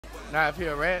Nah, if he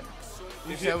a rat.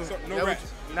 No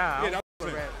rats. Nah, Yeah, I that's don't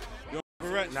a rat. You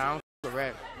don't rats? Nah, I don't a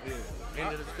rat. Yeah.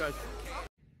 End of discussion.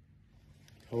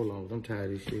 Hold on, I'm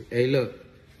tired of this shit. Hey, look.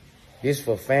 This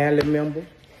for family members.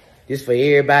 This for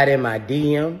everybody in my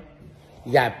DM.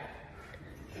 You got...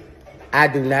 I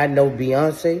do not know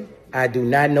Beyonce. I do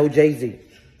not know Jay-Z.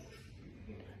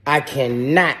 I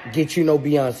cannot get you no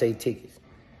Beyonce tickets.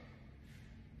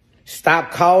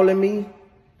 Stop calling me.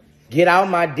 Get out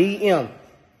my DM.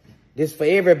 This for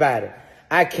everybody.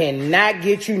 I cannot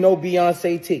get you no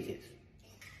Beyonce tickets.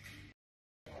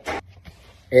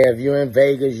 If you're in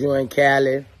Vegas, you're in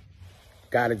Cali,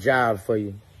 got a job for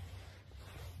you.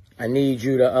 I need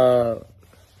you to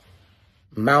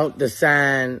mount the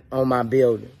sign on my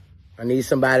building. I need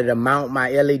somebody to mount my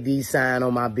LED sign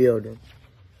on my building.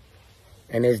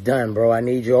 And it's done, bro. I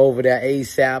need you over there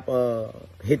ASAP.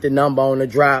 Hit the number on the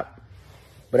drop.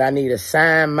 But I need a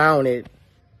sign mounted.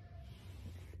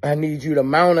 I need you to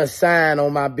mount a sign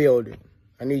on my building.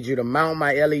 I need you to mount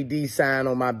my LED sign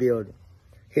on my building.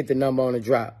 Hit the number on the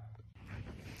drop.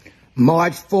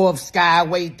 March 4th,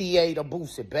 Skyway Theater,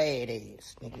 Boosie,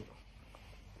 badass, nigga.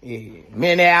 Yeah,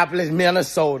 Minneapolis,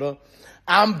 Minnesota.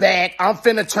 I'm back. I'm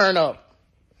finna turn up.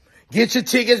 Get your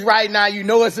tickets right now. You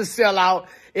know it's a sellout.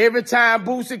 Every time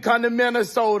Boosie come to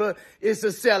Minnesota, it's a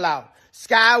sellout.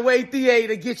 Skyway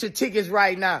Theater, get your tickets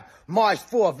right now. March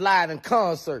 4th, live in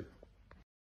concert.